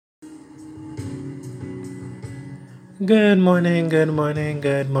Good morning, good morning,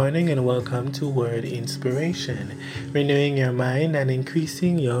 good morning, and welcome to Word Inspiration, renewing your mind and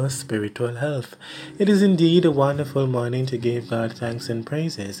increasing your spiritual health. It is indeed a wonderful morning to give God thanks and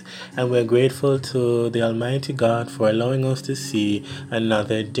praises, and we're grateful to the Almighty God for allowing us to see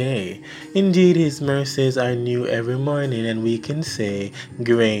another day. Indeed, His mercies are new every morning, and we can say,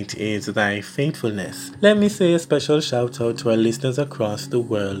 Great is thy faithfulness. Let me say a special shout out to our listeners across the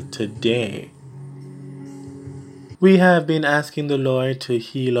world today. We have been asking the Lord to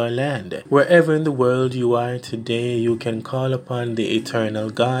heal our land. Wherever in the world you are today, you can call upon the eternal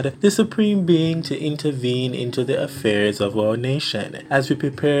God, the Supreme Being, to intervene into the affairs of our nation. As we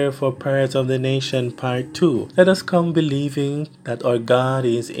prepare for Prayers of the Nation Part 2, let us come believing that our God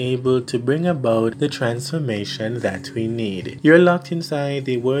is able to bring about the transformation that we need. You're locked inside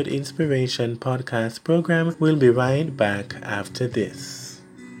the Word Inspiration podcast program. We'll be right back after this.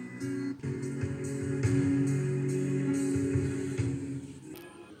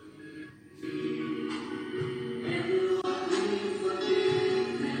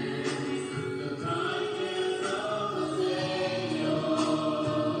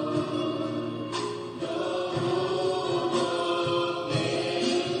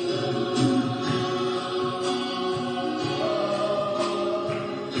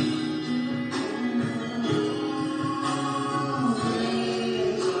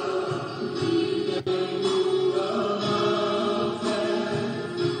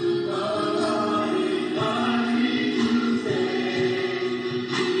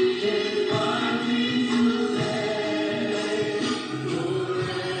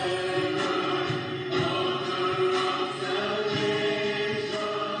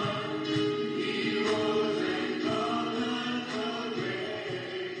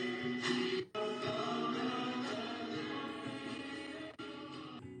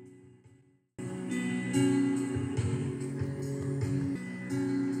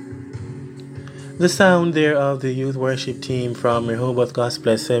 The sound there of the youth worship team from Rehoboth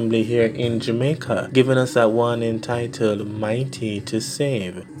Gospel Assembly here in Jamaica, giving us that one entitled Mighty to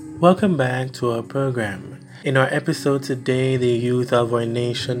Save. Welcome back to our program. In our episode today, the youth of our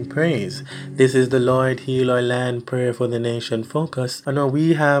nation prays. This is the Lord Heal Our Land Prayer for the Nation focus, and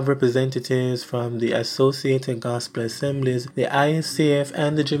we have representatives from the Associated Gospel Assemblies, the ISCF,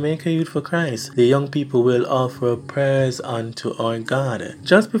 and the Jamaica Youth for Christ. The young people will offer prayers unto our God.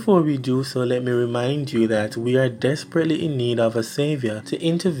 Just before we do so, let me remind you that we are desperately in need of a Savior to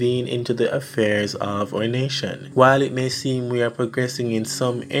intervene into the affairs of our nation. While it may seem we are progressing in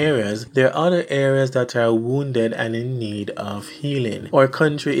some areas, there are other areas that are wounded and in need of healing. Our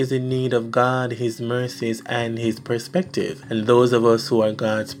country is in need of God, His mercies, and His perspective. And those of us who are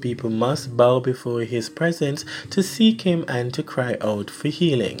God's people must bow before His presence to seek Him and to cry out for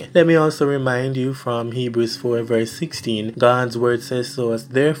healing. Let me also remind you from Hebrews 4 verse 16, God's word says so as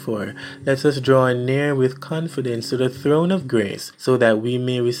therefore, let us draw near with confidence to the throne of grace, so that we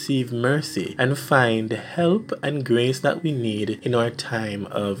may receive mercy and find help and grace that we need in our time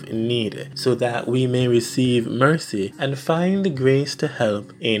of need. So that we may receive mercy and find the grace to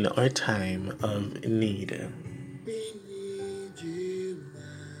help in our time of need. We need you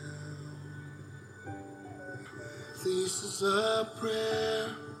now. This is our prayer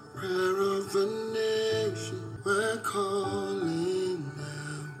of the nation. We're calling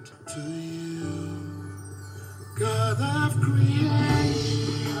out to you, God of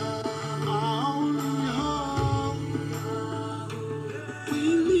creation, our only hope. We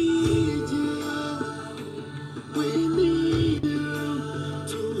need you. We need you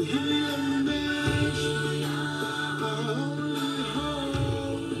to heal the nation. Our only hope.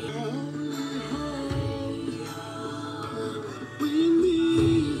 Our only hope. We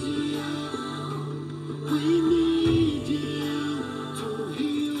need you. We need you to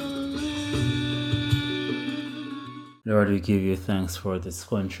heal the land. Lord, we give you thanks for this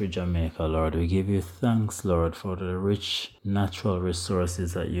country, Jamaica, Lord. We give you thanks, Lord, for the rich natural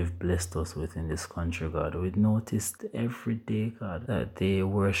resources that you've blessed us with in this country, God. We noticed every day, God, that they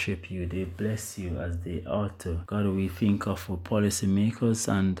worship you, they bless you as they ought to. God, we think of our policymakers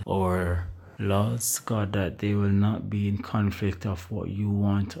and our laws, God, that they will not be in conflict of what you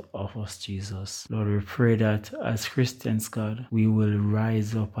want of us, Jesus. Lord, we pray that as Christians, God, we will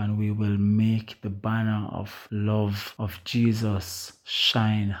rise up and we will make the banner of love of Jesus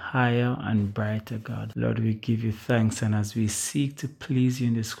shine higher and brighter, God. Lord, we give you thanks, and as we seek to please you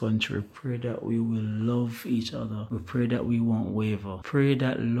in this country, we pray that we will love each other. We pray that we won't waver. Pray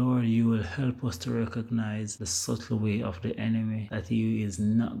that, Lord, you will help us to recognize the subtle way of the enemy, that he is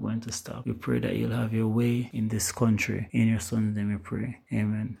not going to stop. We pray that you'll have your way in this country. In your son's name we pray.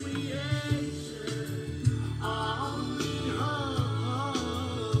 Amen. Creation, all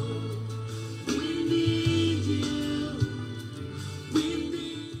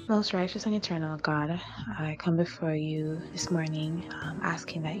Most righteous and eternal God, I come before you this morning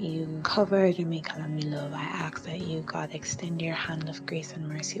asking that you cover Jamaica and we love. I ask that you, God, extend your hand of grace and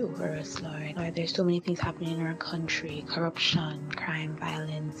mercy over us, Lord. Lord, there's so many things happening in our country: corruption, crime,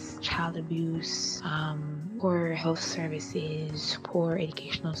 violence, child abuse, poor health services, poor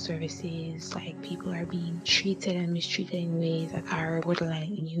educational services. Like, people are being treated and mistreated in ways that are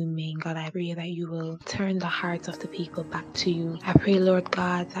borderline inhumane. God, I pray that you will turn the hearts of the people back to you. I pray, Lord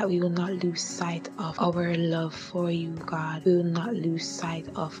God, that we will not lose sight of our love for you, God. We will not lose sight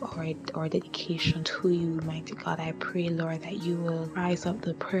of our dedication to you, mighty God. I pray, Lord, that you will rise up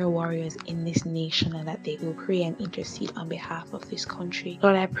the prayer warriors in this nation and that they will pray and intercede on behalf of this country.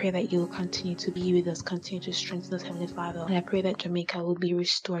 Lord, I pray that you will continue to be with us, continue to strengthen us, Heavenly Father. And I pray that Jamaica will be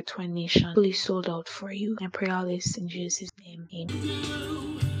restored to a nation fully sold out for you. I pray all this in Jesus' name.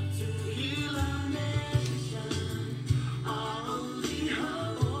 Amen.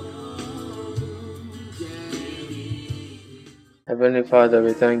 Heavenly Father,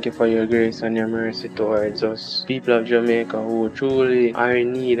 we thank you for your grace and your mercy towards us, people of Jamaica who truly are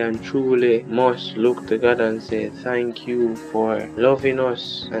in need and truly must look to God and say thank you for loving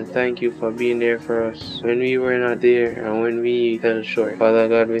us and thank you for being there for us when we were not there and when we fell short. Father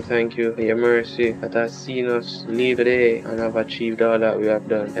God, we thank you for your mercy that has seen us live today and have achieved all that we have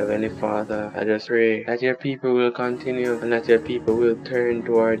done. Heavenly Father, I just pray that your people will continue and that your people will turn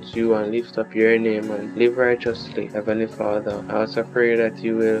towards you and lift up your name and live righteously. Heavenly Father, I also pray that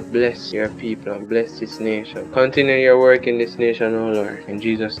you will bless your people and bless this nation. Continue your work in this nation, O Lord. In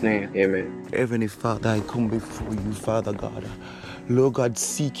Jesus' name, amen. Heavenly Father, I come before you, Father God. Lord God,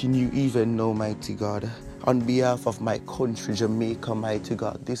 seeking you even now, mighty God. On behalf of my country, Jamaica, mighty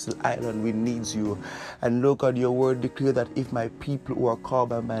God, this island, we need you. And Lord God, your word declare that if my people who are called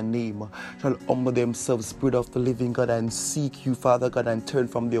by my name shall humble themselves, Spirit of the living God, and seek you, Father God, and turn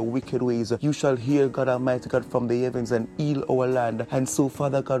from their wicked ways, you shall hear, God Almighty God, from the heavens and heal our land. And so,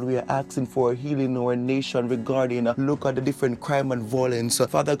 Father God, we are asking for a healing in our nation regarding, look at the different crime and violence.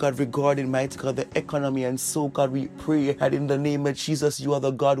 Father God, regarding, mighty God, the economy. And so, God, we pray that in the name of Jesus, you are the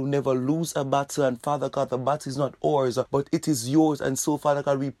God who never lose a battle. And Father God, the battle is not ours, but it is yours. And so, Father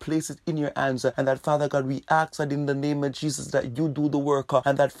God, we place it in your hands. And that, Father God, we ask that in the name of Jesus that you do the work.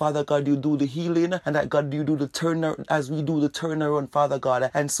 And that, Father God, you do the healing. And that, God, you do the turnaround as we do the turnaround, Father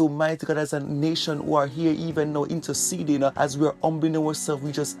God. And so, mighty God, as a nation who are here even now interceding, as we are humbling ourselves,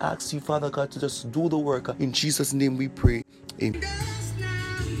 we just ask you, Father God, to just do the work. In Jesus' name we pray. Amen.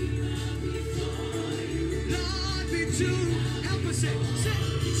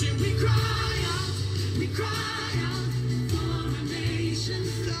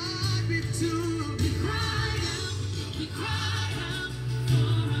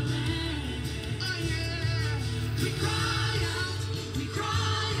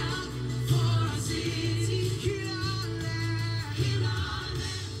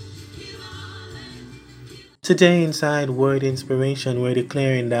 Today inside Word Inspiration, we're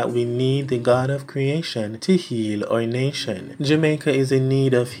declaring that we need the God of creation to heal our nation. Jamaica is in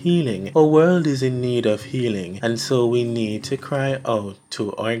need of healing. Our world is in need of healing. And so we need to cry out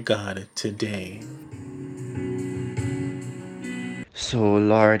to our God today. So,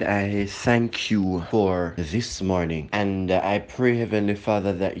 Lord, I thank you for this morning. And I pray, Heavenly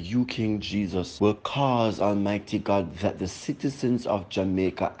Father, that you, King Jesus, will cause, Almighty God, that the citizens of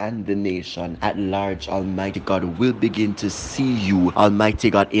Jamaica and the nation at large, Almighty God, will begin to see you,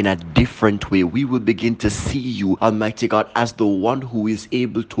 Almighty God, in a different way. We will begin to see you, Almighty God, as the one who is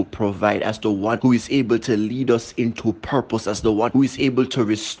able to provide, as the one who is able to lead us into purpose, as the one who is able to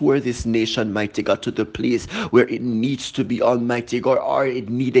restore this nation, mighty God, to the place where it needs to be, Almighty God, or it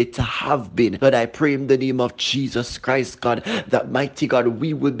needed to have been. Lord, I pray in the name of Jesus Christ, God, that, mighty God,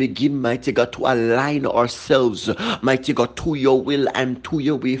 we will begin, mighty God, to align ourselves, mighty God, to your will and to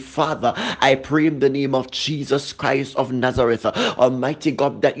your way, Father. I pray in the name of Jesus Christ of Nazareth, Almighty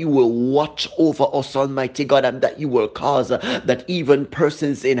God, that you will watch over us, Almighty God, and that you will cause that even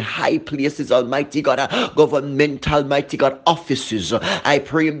persons in high places, Almighty God, governmental, mighty God, offices, I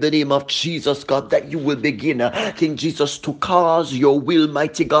pray in the name of Jesus, God, that you will begin, King Jesus, to cause your will,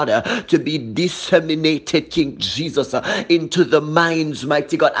 mighty God, to be disseminated, King Jesus, into the minds,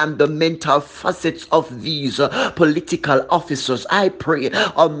 mighty God, and the mental facets of these political officers. I pray,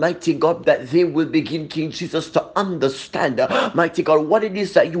 Almighty God, that they will begin, King Jesus, to understand, mighty God, what it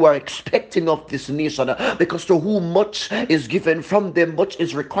is that you are expecting of this nation, because to whom much is given, from them much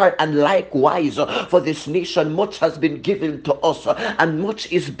is required, and likewise for this nation much has been given to us, and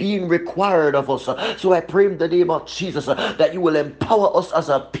much is being required of us. So I pray in the name of Jesus that you will empower us as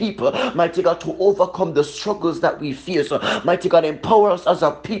a people, mighty God, to overcome the struggles that we face. Mighty God, empower us as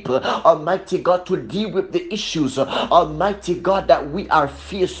a people, Almighty God, to deal with the issues, Almighty God, that we are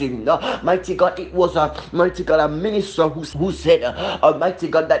facing. Mighty God, it was mighty God, a minister who said, Almighty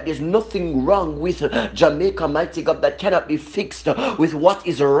God, that there's nothing wrong with Jamaica, mighty God, that cannot be fixed with what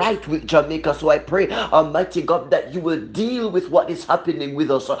is right with Jamaica. So I pray, Almighty God, that you will deal with what is happening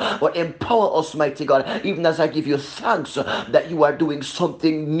with us, but empower us, mighty God, even as I give you thanks that you are doing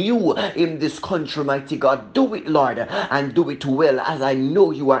something new in this country, mighty God. Do it, Lord, and do it well, as I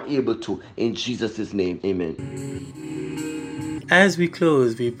know you are able to. In Jesus' name, amen. As we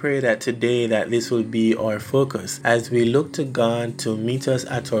close, we pray that today that this will be our focus as we look to God to meet us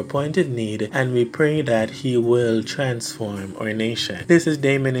at our point of need, and we pray that He will transform our nation. This is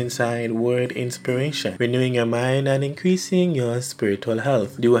Damon inside Word Inspiration, renewing your mind and increasing your spiritual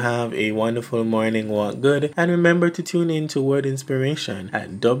health. Do have a wonderful morning, walk good, and remember to tune in to Word Inspiration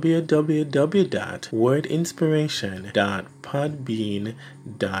at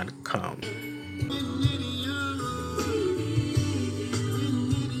www.wordinspiration.podbean.com.